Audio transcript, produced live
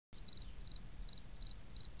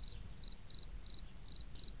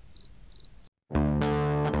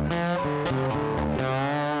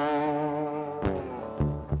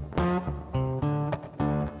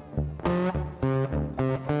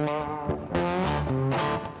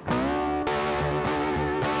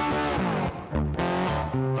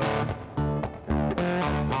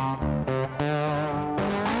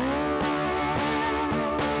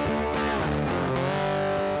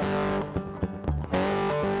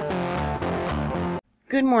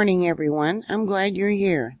Good morning, everyone. I'm glad you're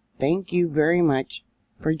here. Thank you very much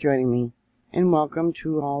for joining me, and welcome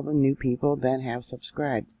to all the new people that have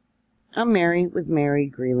subscribed. I'm Mary with Mary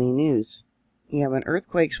Greeley News. You have an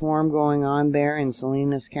earthquake swarm going on there in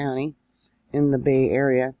Salinas County in the Bay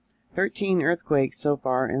Area. 13 earthquakes so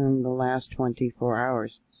far in the last 24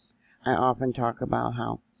 hours. I often talk about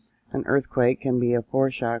how an earthquake can be a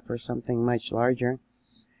foreshock for something much larger.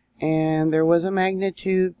 And there was a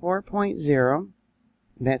magnitude 4.0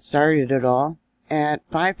 that started it all at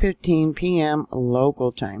 5:15 p.m.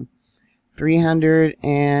 local time.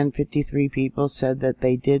 353 people said that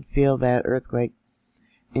they did feel that earthquake.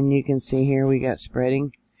 And you can see here we got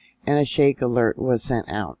spreading, and a shake alert was sent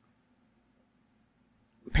out.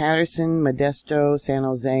 Patterson, Modesto, San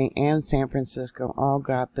Jose, and San Francisco all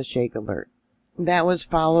got the shake alert. That was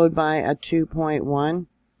followed by a 2.1,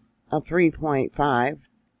 a 3.5,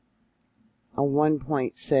 a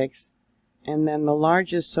 1.6, and then the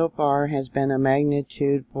largest so far has been a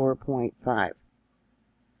magnitude 4.5.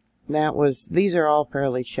 These are all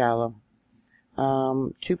fairly shallow,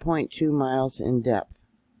 2.2 miles in depth.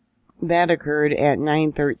 That occurred at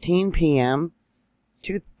 9:13 p.m.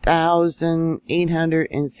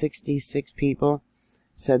 2,866 people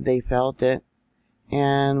said they felt it.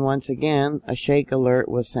 And once again, a shake alert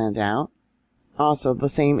was sent out. Also, the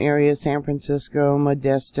same area, San Francisco,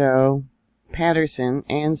 Modesto, Patterson,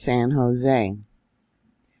 and San Jose.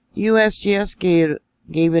 USGS gave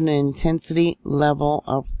it an intensity level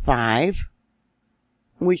of 5,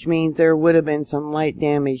 which means there would have been some light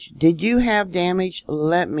damage. Did you have damage?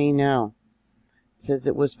 Let me know. It says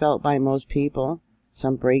it was felt by most people.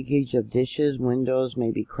 Some breakage of dishes, windows,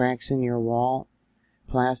 maybe cracks in your wall,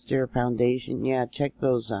 plaster, foundation. Yeah, check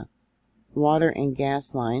those water and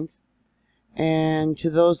gas lines. And to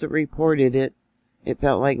those that reported it, it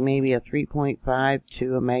felt like maybe a 3.5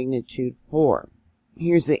 to a magnitude 4.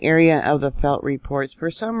 Here's the area of the felt reports.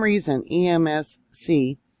 For some reason,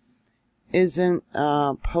 EMSC isn't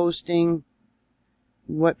posting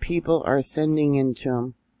what people are sending into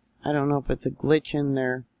them. I don't know if it's a glitch in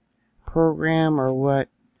their program or what.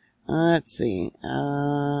 Let's see.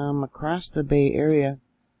 Across the Bay Area,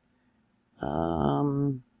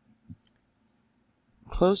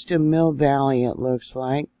 close to Mill Valley, it looks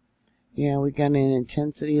like. Yeah, we got an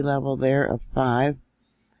intensity level there of 5.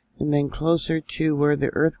 And then closer to where the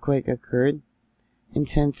earthquake occurred,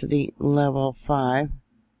 intensity level 5.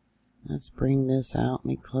 Let's bring this out. Let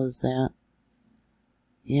me close that.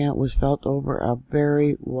 Yeah, it was felt over a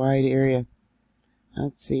very wide area.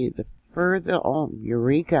 Let's see, the further,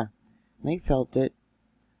 Eureka. They felt it.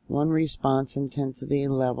 1 response intensity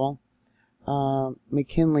level.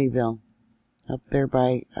 McKinleyville, up there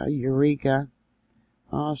by Eureka.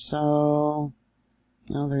 Also,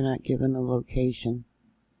 no, they're not given a location.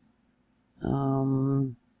 A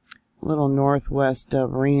little northwest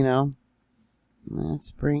of Reno.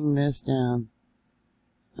 Let's bring this down.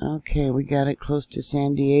 Okay, we got it close to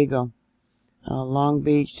San Diego. Long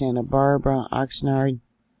Beach, Santa Barbara, Oxnard.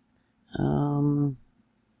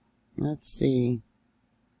 Let's see.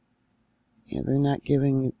 Yeah, they're not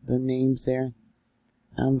giving the names there.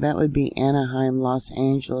 That would be Anaheim, Los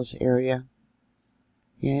Angeles area.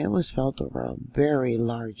 Yeah, it was felt over a very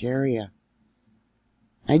large area.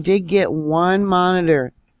 I did get one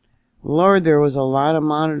monitor. Lord, there was a lot of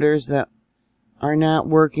monitors that are not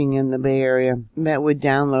working in the Bay Area that would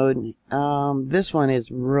download. This one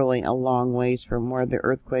is really a long ways from where the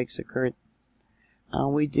earthquakes occurred.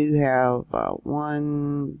 We do have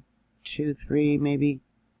 1, 2, 3, maybe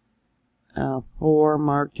 4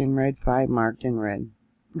 marked in red, 5 marked in red.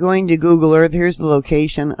 Going to Google Earth, here's the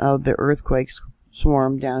location of the earthquakes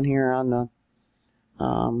swarm down here on the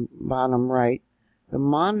bottom right. The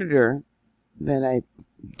monitor that I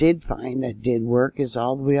did find that did work is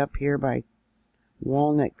all the way up here by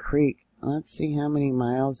Walnut Creek. Let's see how many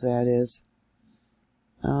miles that is.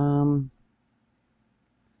 About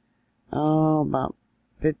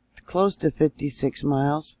close to 56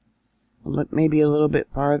 miles. Maybe a little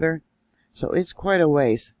bit farther. So it's quite a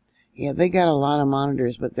ways. Yeah, they got a lot of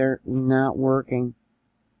monitors, but they're not working.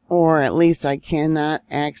 Or at least I cannot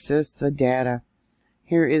access the data.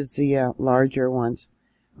 Here is the larger ones.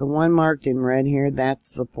 The one marked in red here, that's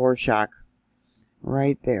the foreshock.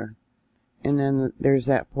 Right there. And then there's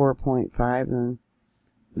that 4.5. And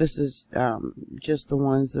this is just the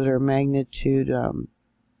ones that are magnitude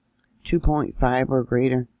 2.5 or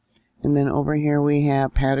greater. And then over here we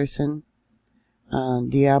have Patterson,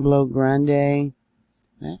 Diablo Grande.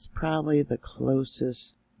 That's probably the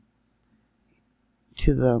closest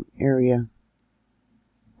to the area.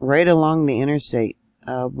 Right along the interstate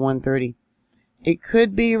of 130. It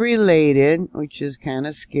could be related, which is kind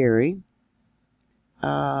of scary,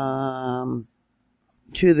 to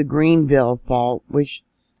the Greenville fault, which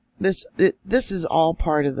this is all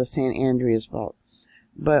part of the San Andreas fault.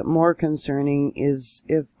 But more concerning is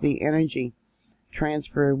if the energy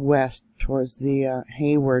transferred west towards the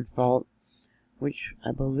Hayward fault, which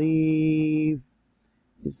I believe,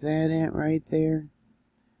 is that it right there?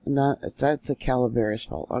 No, that's the Calaveras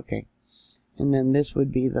fault. Okay. And then this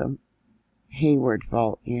would be the Hayward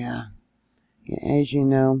fault. Yeah. As you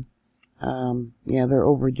know, yeah, they're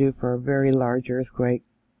overdue for a very large earthquake.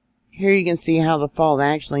 Here you can see how the fault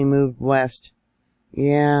actually moved west.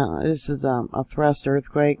 Yeah, this is a thrust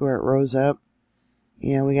earthquake where it rose up.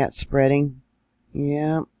 Yeah, we got spreading.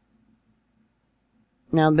 Yeah.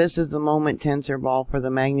 Now this is the moment tensor ball for the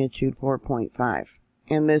magnitude 4.5.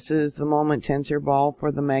 And this is the moment tensor ball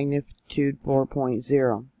for the magnitude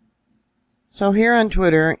 4.0. So here on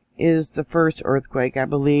Twitter is the first earthquake. I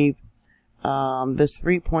believe this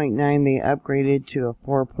 3.9 they upgraded to a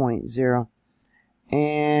 4.0.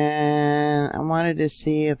 And I wanted to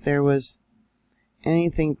see if there was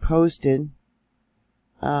anything posted.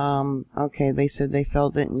 Okay, they said they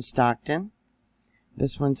felt it in Stockton.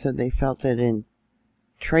 This one said they felt it in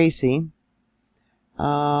Tracy.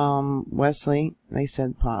 Wesley, they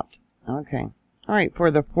said popped. Okay. Alright, for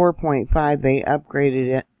the 4.5, they upgraded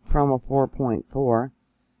it from a 4.4.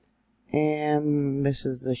 And this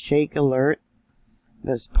is the shake alert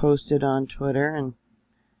that's posted on Twitter. And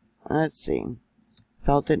let's see.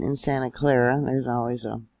 Felt it in Santa Clara. There's always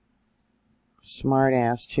a smart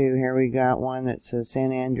ass too. Here we got one that says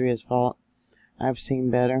San Andreas fault. I've seen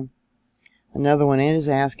better. Another one is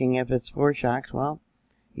asking if it's foreshocks. Well,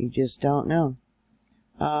 you just don't know.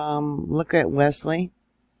 Look at Wesley.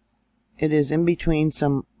 It is in between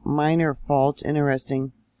some minor faults.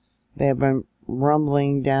 Interesting. They have been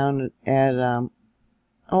rumbling down at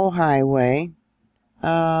Highway.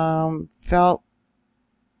 Felt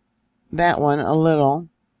that one a little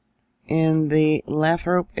in the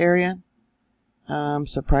Lathrop area.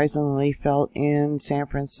 Surprisingly felt in San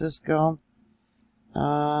Francisco.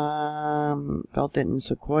 Felt it in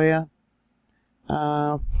Sequoia.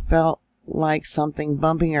 Felt like something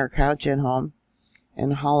bumping our couch at home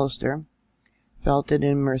in Hollister. Felt it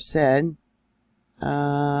in Merced.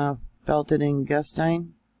 Felt it in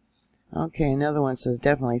Gustine. Okay, another one says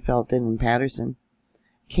definitely felt it in Patterson.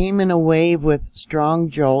 Came in a wave with strong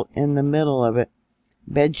jolt in the middle of it.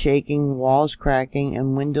 Bed shaking, walls cracking,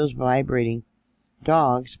 and windows vibrating.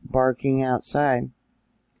 Dogs barking outside.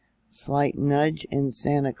 Slight nudge in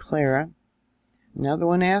Santa Clara. Another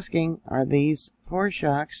one asking, are these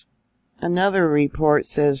foreshocks? Another report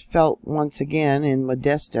says felt once again in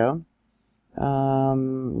Modesto.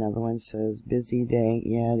 Another one says busy day.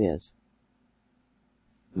 Yeah, it is.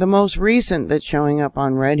 The most recent that's showing up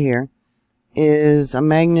on red here is a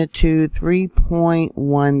magnitude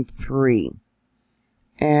 3.13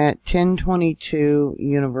 at 10:22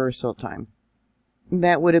 Universal Time.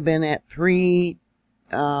 That would have been at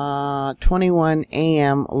 3:21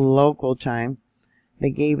 a.m. local time.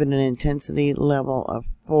 They gave it an intensity level of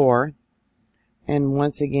 4. And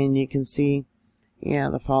once again, you can see, yeah,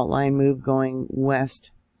 the fault line moved going west.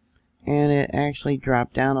 And it actually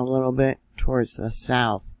dropped down a little bit towards the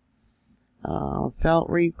south. Felt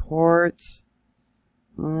reports,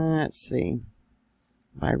 let's see,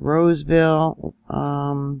 by Roseville,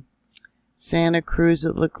 Santa Cruz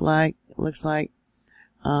it looks like,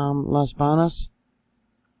 Los Banos.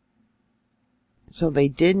 So they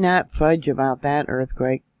did not fudge about that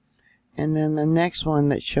earthquake. And then the next one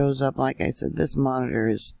that shows up, like I said, this monitor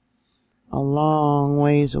is a long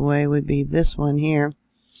ways away, would be this one here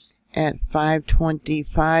at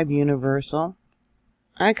 5:25 Universal.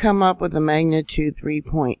 I come up with a magnitude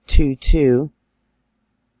 3.22.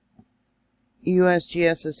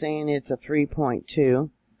 USGS is saying it's a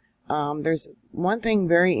 3.2. There's one thing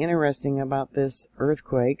very interesting about this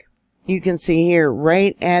earthquake. You can see here,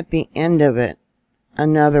 right at the end of it,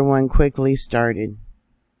 another one quickly started.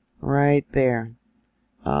 Right there.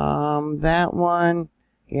 That one,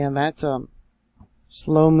 yeah, that's a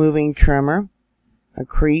slow-moving tremor. A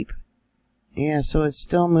creep. Yeah, so it's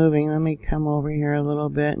still moving. Let me come over here a little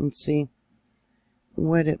bit and see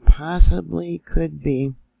what it possibly could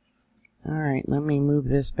be. Alright, let me move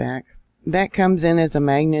this back. That comes in as a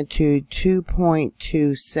magnitude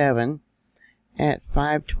 2.27 at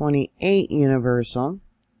 5:28 Universal.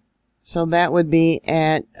 So that would be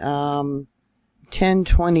at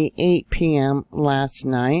 10:28 p.m. last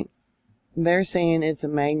night. They're saying it's a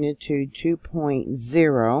magnitude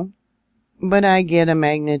 2.0. But I get a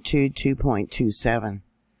magnitude 2.27.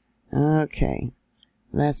 Okay.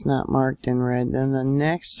 That's not marked in red. Then the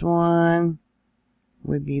next one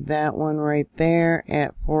would be that one right there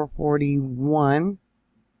at 441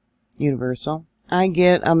 Universal. I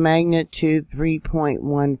get a magnitude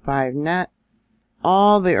 3.15. Not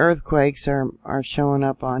all the earthquakes are showing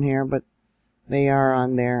up on here, but they are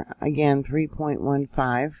on there. Again,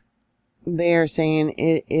 3.15. They are saying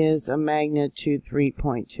it is a magnitude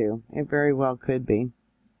 3.2. It very well could be.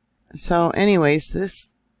 So anyways,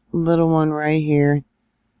 this little one right here.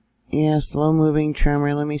 Yeah, slow moving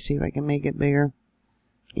tremor. Let me see if I can make it bigger.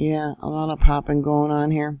 Yeah, a lot of popping going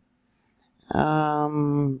on here.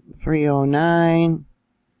 309.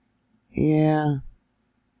 Yeah.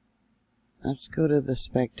 Let's go to the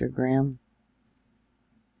spectrogram.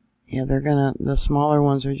 Yeah, the smaller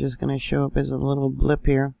ones are just gonna show up as a little blip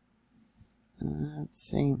here. Let's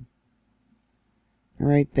see.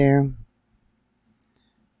 Right there.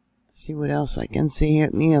 Let's see what else I can see here.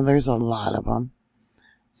 Yeah, there's a lot of them.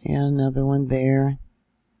 Yeah, another one there.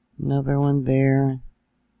 Another one there.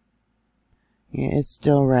 Yeah, it's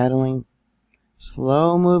still rattling.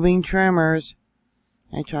 Slow moving tremors.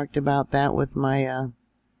 I talked about that with my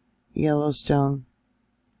Yellowstone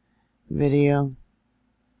video.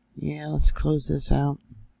 Yeah, let's close this out.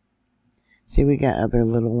 See, we got other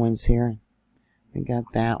little ones here. We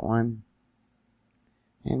got that one.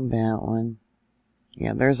 And that one.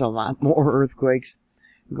 Yeah, there's a lot more earthquakes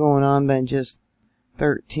going on than just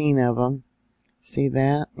 13 of them. See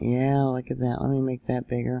that? Yeah, look at that. Let me make that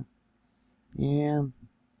bigger. Yeah.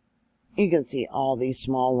 You can see all these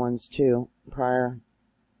small ones too, prior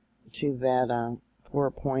to that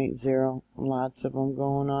 4.0. Lots of them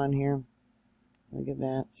going on here. Look at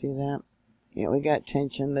that. See that? Yeah, we got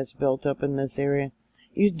tension that's built up in this area.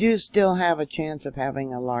 You do still have a chance of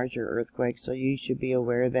having a larger earthquake, so you should be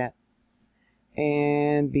aware of that.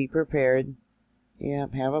 And be prepared. Yeah,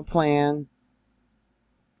 have a plan.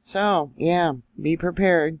 So, yeah, be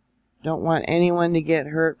prepared. Don't want anyone to get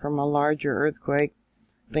hurt from a larger earthquake.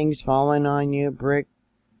 Things falling on you, brick,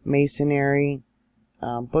 masonry,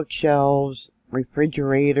 bookshelves,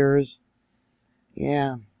 refrigerators.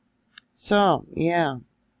 Yeah. So, yeah.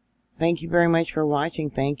 Thank you very much for watching.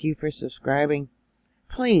 Thank you for subscribing.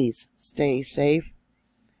 Please stay safe.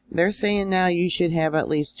 They're saying now you should have at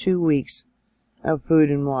least 2 weeks of food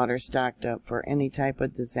and water stocked up for any type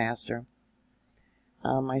of disaster.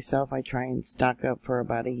 Myself, I try and stock up for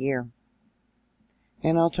about a year.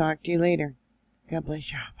 And I'll talk to you later. God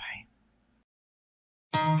bless you.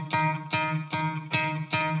 Bye.